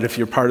know that if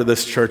you're part of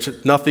this church.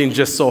 Nothing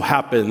just so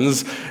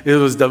happens. It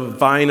was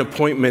divine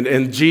appointment.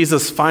 And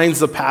Jesus finds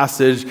the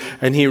passage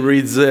and he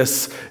reads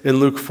this in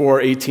Luke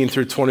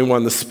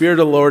 4:18-21. The Spirit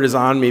of the Lord is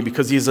on me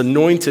because he's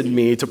anointed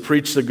me to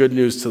preach the good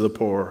news to the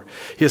poor.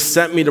 He has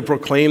sent me to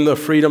proclaim the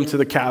freedom to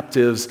the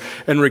captives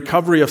and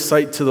recovery of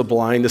sight to the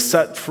blind, to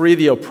set free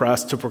the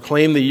oppressed, to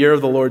proclaim the year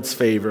of the Lord's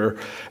favor.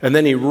 And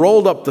then he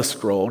rolled up the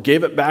scroll,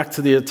 gave it back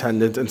to the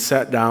attendant, and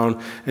sat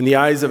down. And the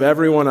eyes of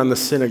everyone on the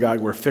synagogue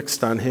were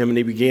fixed on him, and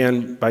he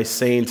began by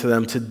saying to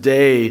them,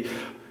 today,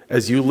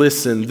 as you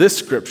listen, this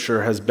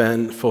scripture has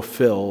been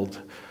fulfilled.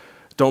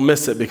 Don't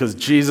miss it, because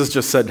Jesus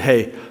just said,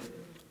 hey,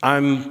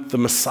 I'm the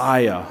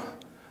Messiah.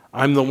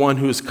 I'm the one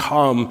who's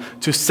come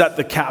to set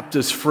the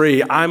captives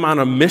free. I'm on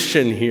a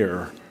mission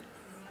here.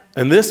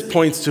 And this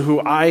points to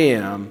who I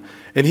am.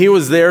 And he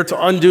was there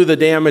to undo the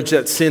damage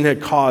that sin had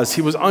caused.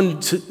 He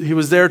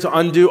was there to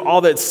undo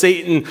all that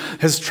Satan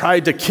has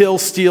tried to kill,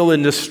 steal,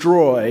 and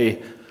destroy.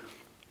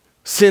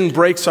 Sin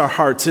breaks our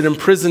hearts, it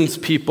imprisons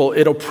people,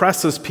 it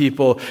oppresses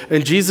people,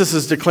 and Jesus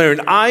is declaring,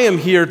 I am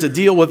here to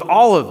deal with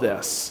all of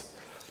this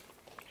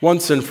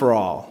once and for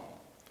all.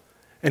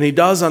 And he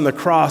does on the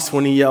cross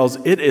when he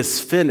yells, it is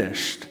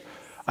finished.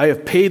 I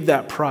have paid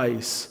that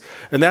price.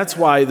 And that's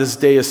why this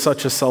day is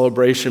such a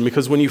celebration,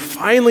 because when you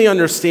finally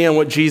understand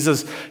what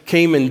Jesus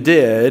came and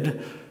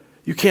did,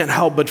 you can't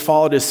help but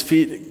fall at his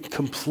feet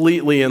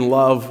completely in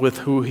love with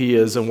who he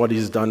is and what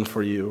he's done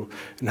for you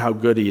and how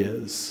good he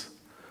is.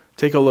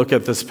 Take a look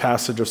at this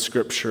passage of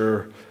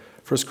Scripture,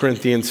 1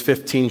 Corinthians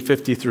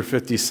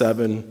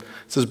 15:50-57. It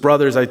says,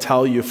 brothers, I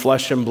tell you,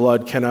 flesh and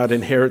blood cannot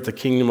inherit the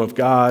kingdom of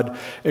God,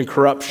 and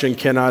corruption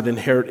cannot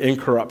inherit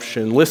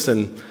incorruption.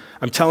 Listen,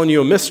 I'm telling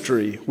you a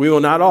mystery. We will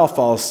not all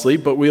fall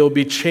asleep, but we will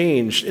be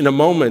changed in a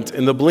moment,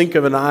 in the blink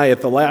of an eye, at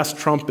the last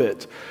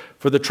trumpet.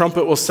 For the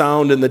trumpet will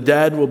sound, and the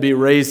dead will be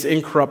raised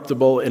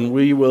incorruptible, and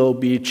we will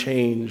be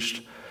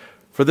changed.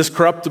 For this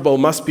corruptible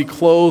must be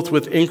clothed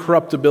with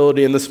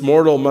incorruptibility, and this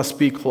mortal must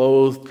be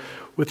clothed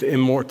with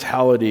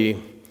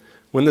immortality.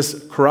 When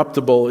this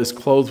corruptible is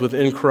clothed with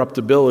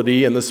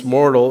incorruptibility, and this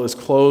mortal is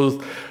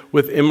clothed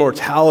with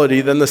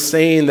immortality, then the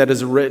saying that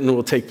is written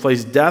will take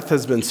place. Death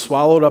has been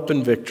swallowed up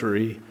in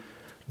victory.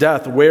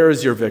 Death, where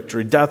is your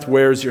victory? Death,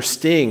 where is your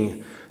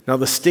sting? Now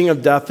the sting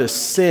of death is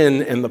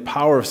sin, and the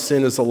power of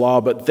sin is the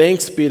law. But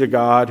thanks be to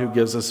God who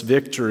gives us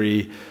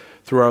victory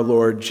through our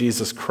Lord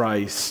Jesus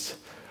Christ.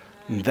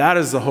 And that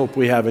is the hope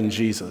we have in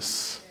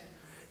Jesus.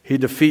 He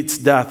defeats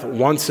death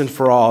once and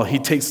for all. He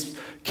takes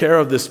care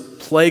of this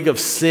plague of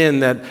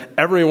sin that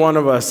every one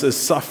of us has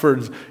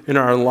suffered in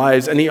our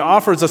lives. And he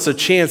offers us a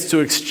chance to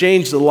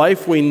exchange the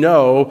life we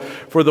know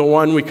for the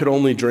one we could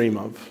only dream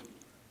of.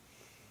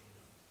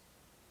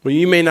 What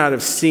you may not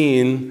have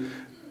seen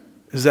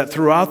is that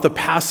throughout the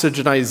passage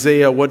in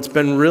Isaiah, what's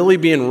been really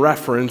being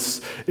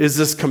referenced is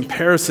this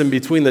comparison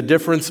between the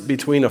difference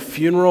between a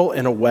funeral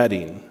and a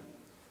wedding.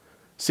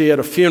 See, at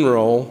a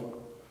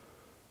funeral,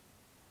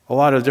 a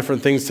lot of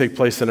different things take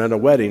place than at a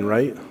wedding,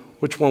 right?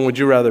 Which one would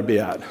you rather be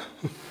at?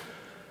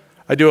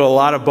 I do a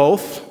lot of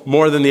both,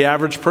 more than the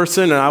average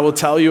person, and I will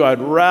tell you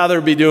I'd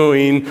rather be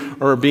doing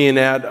or being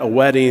at a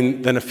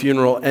wedding than a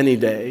funeral any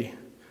day.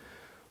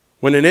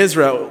 When an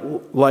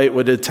Israelite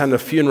would attend a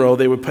funeral,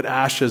 they would put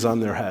ashes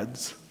on their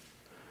heads.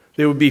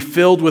 They would be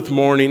filled with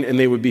mourning, and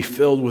they would be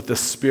filled with the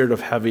spirit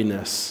of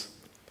heaviness.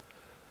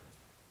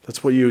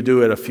 That's what you would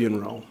do at a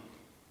funeral.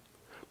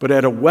 But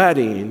at a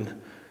wedding,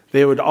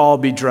 they would all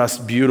be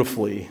dressed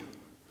beautifully.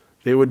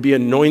 They would be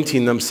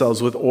anointing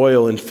themselves with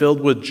oil and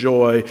filled with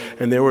joy,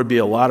 and there would be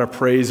a lot of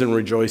praise and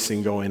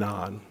rejoicing going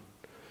on.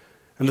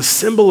 And the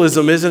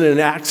symbolism isn't an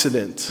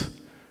accident.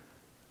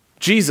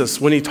 Jesus,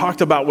 when he talked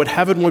about what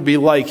heaven would be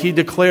like, he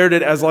declared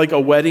it as like a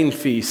wedding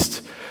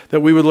feast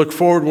that we would look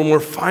forward when we're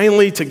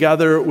finally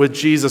together with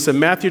Jesus. In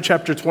Matthew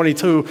chapter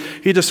 22,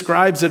 he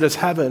describes it as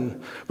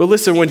heaven. But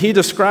listen, when he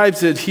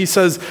describes it, he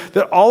says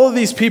that all of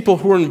these people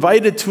who were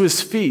invited to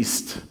his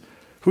feast,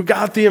 who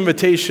got the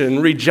invitation,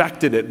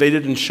 rejected it. They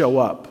didn't show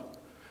up.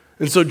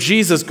 And so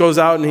Jesus goes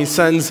out and he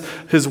sends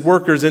his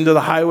workers into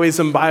the highways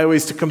and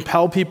byways to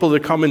compel people to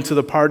come into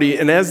the party.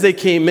 And as they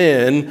came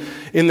in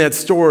that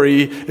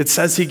story, it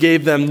says he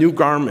gave them new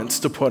garments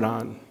to put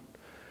on.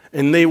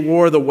 And they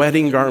wore the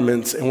wedding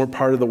garments and were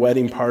part of the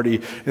wedding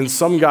party. And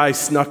some guy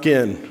snuck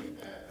in.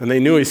 And they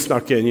knew he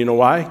snuck in. You know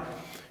why?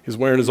 He was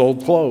wearing his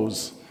old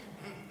clothes.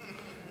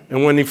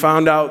 And when he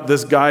found out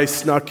this guy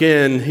snuck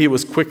in, he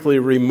was quickly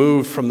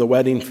removed from the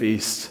wedding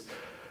feast.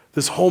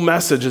 This whole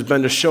message has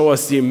been to show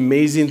us the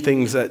amazing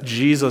things that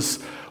Jesus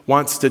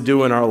wants to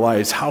do in our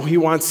lives, how he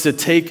wants to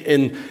take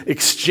and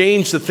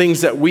exchange the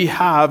things that we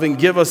have and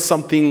give us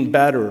something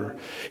better.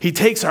 He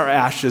takes our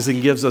ashes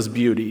and gives us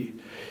beauty.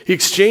 He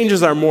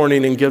exchanges our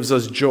mourning and gives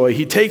us joy.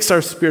 He takes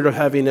our spirit of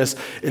heaviness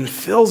and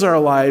fills our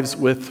lives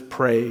with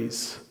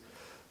praise.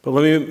 But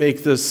let me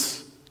make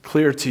this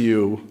clear to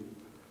you.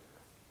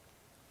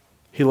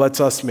 He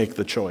lets us make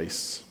the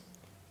choice.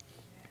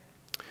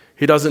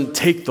 He doesn't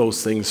take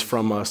those things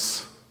from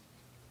us.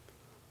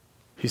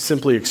 He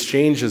simply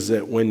exchanges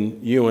it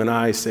when you and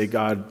I say,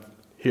 God,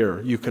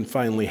 here, you can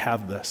finally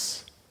have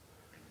this.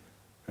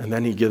 And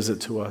then he gives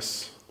it to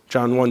us.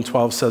 John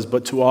 1:12 says,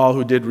 but to all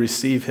who did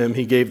receive him,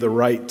 he gave the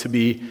right to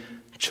be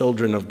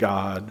children of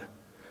God.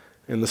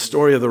 And the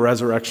story of the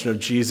resurrection of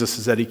Jesus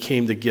is that he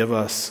came to give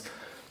us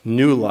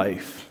new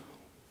life.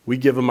 We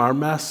give him our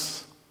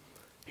mess.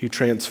 He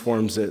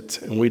transforms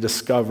it, and we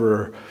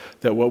discover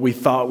that what we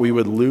thought we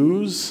would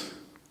lose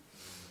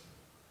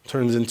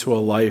turns into a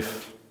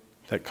life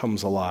that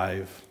comes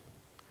alive.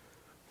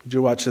 Would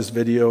you watch this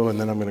video, and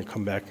then I'm going to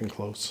come back and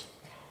close.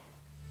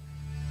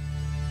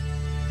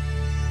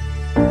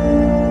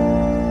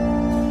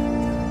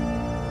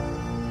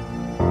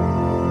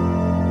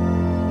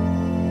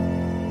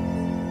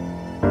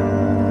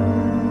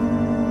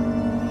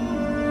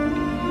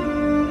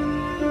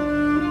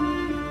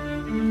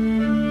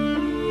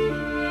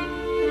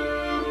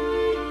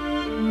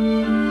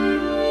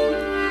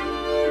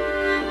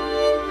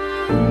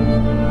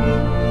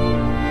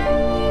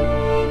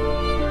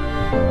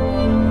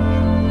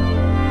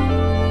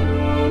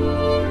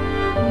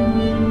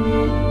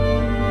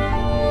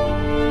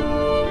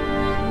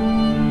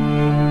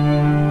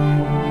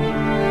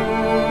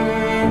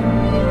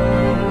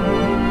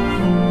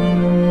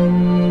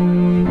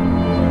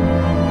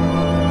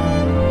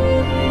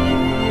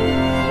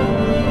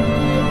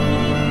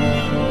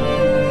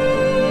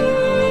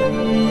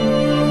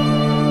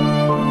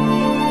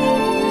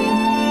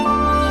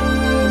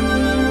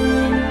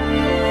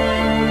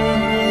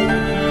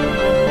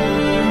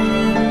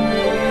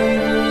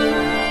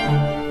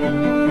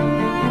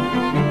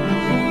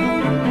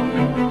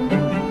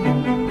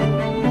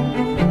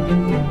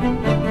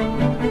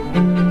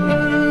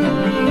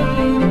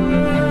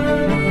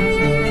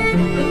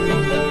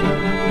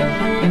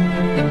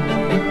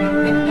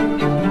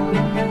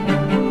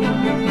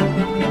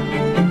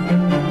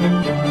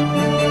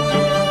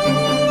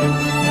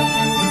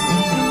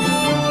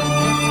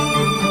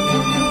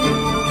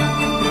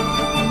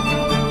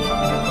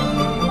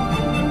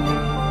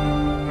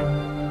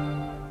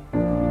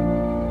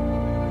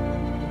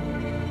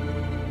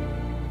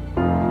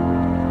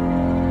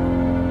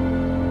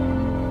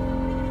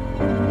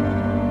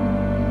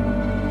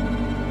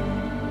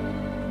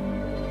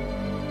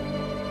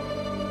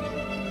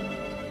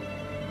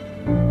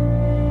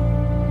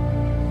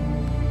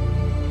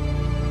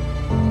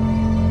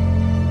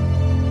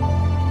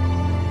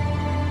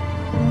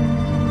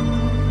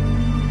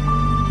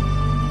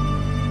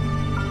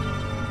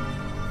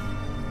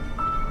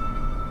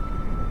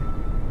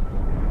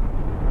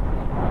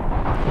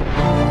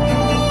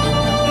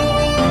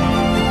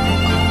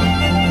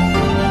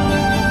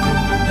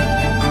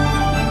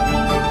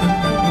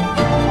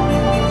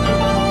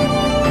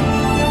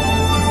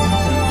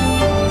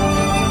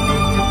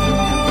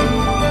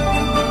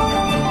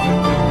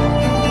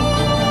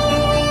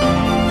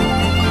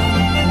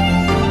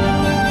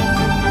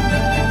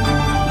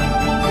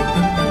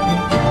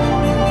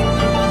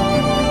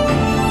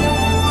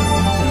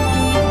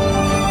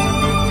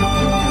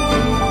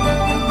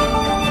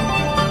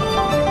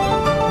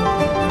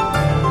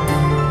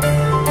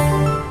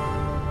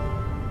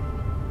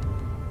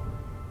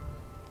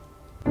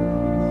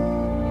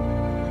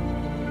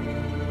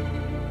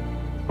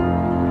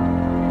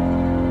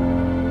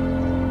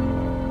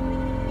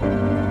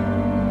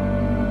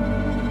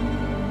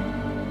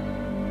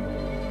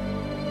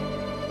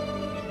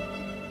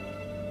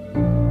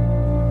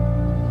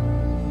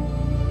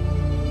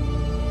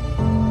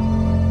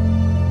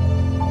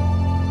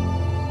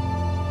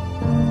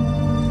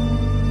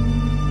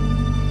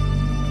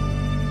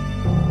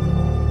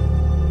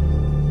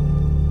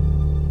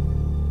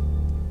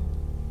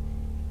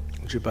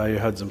 Would you bow your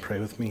heads and pray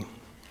with me?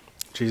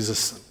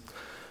 Jesus,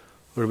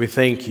 Lord, we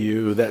thank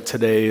you that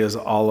today is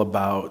all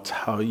about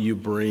how you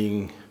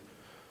bring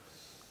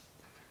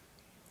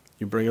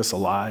us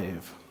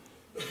alive.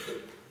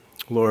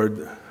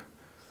 Lord,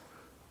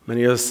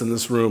 many of us in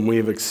this room, we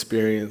have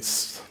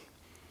experienced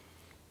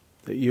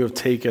that you have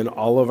taken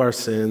all of our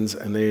sins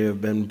and they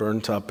have been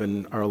burnt up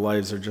and our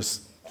lives are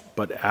just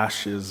but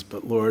ashes.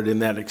 But Lord, in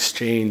that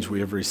exchange,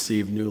 we have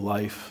received new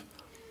life.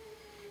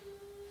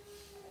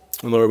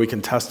 And Lord, we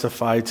can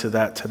testify to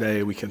that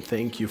today. We can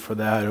thank you for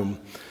that. And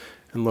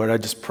Lord, I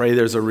just pray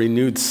there's a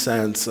renewed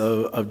sense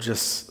of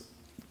just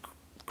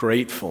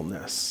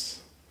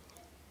gratefulness.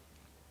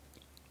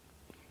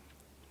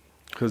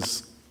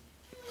 Because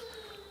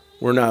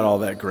we're not all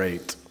that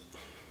great,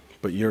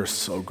 but you're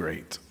so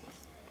great.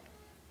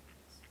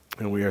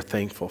 And we are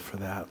thankful for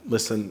that.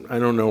 Listen, I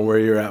don't know where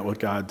you're at with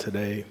God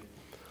today,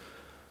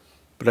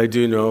 but I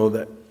do know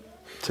that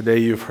today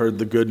you've heard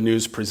the good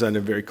news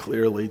presented very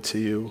clearly to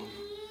you.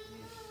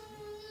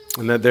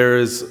 And that there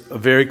is a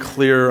very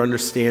clear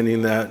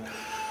understanding that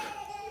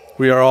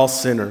we are all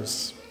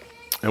sinners.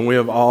 And we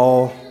have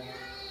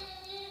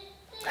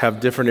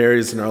different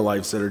areas in our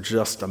lives that are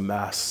just a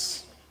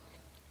mess.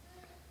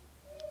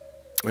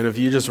 And if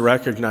you just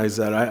recognize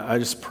that, I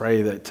just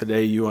pray that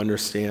today you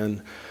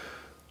understand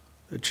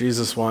that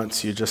Jesus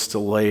wants you just to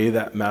lay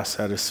that mess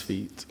at his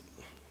feet.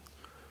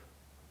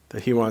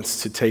 That he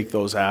wants to take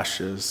those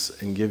ashes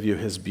and give you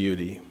his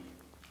beauty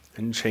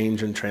and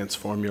change and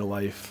transform your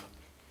life.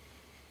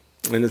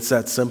 And it's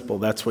that simple.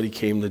 That's what he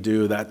came to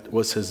do. That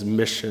was his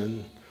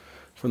mission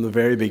from the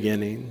very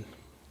beginning.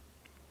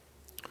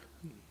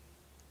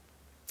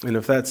 And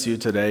if that's you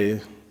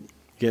today,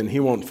 again, he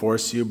won't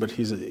force you, but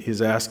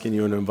he's asking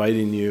you and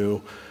inviting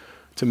you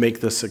to make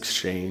this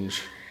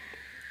exchange.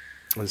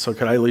 And so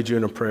could I lead you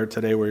in a prayer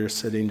today where you're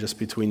sitting just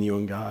between you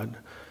and God?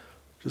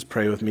 Just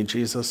pray with me.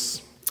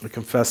 Jesus, I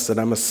confess that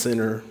I'm a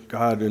sinner,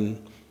 God,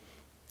 and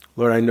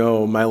Lord, I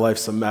know my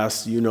life's a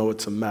mess. You know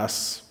it's a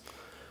mess.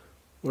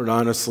 Lord,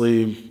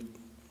 honestly,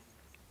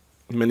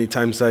 many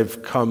times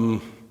I've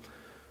come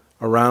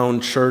around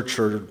church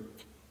or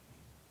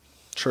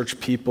church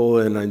people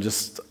and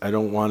I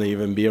don't want to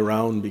even be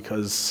around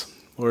because,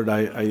 Lord,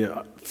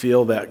 I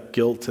feel that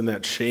guilt and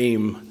that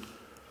shame.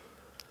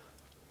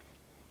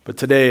 But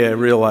today I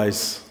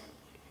realize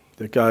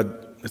that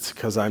God, it's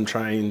because I'm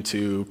trying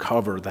to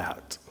cover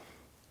that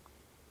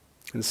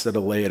instead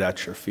of lay it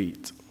at your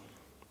feet.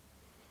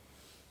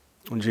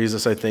 And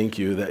Jesus, I thank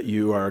you that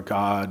you are a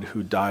God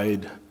who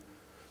died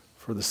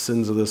for the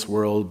sins of this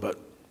world, but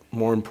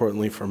more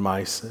importantly for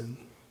my sin.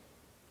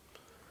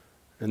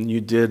 And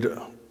you did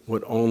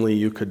what only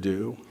you could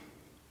do.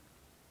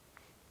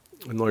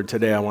 And Lord,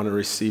 today I want to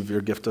receive your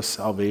gift of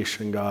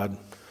salvation, God,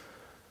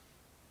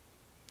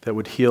 that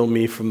would heal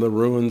me from the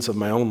ruins of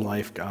my own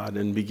life, God,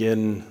 and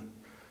begin,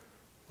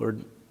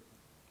 Lord,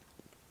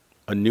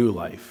 a new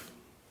life.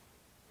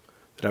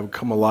 That I would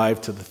come alive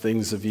to the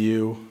things of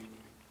you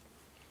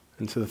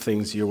and to the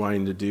things you're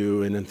wanting to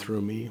do in and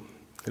through me.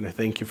 And I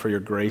thank you for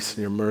your grace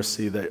and your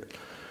mercy that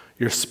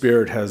your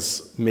Spirit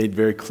has made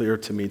very clear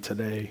to me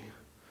today.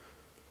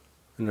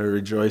 And I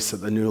rejoice at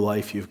the new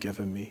life you've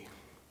given me.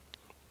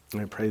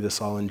 And I pray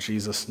this all in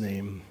Jesus'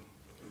 name.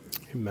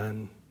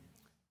 Amen.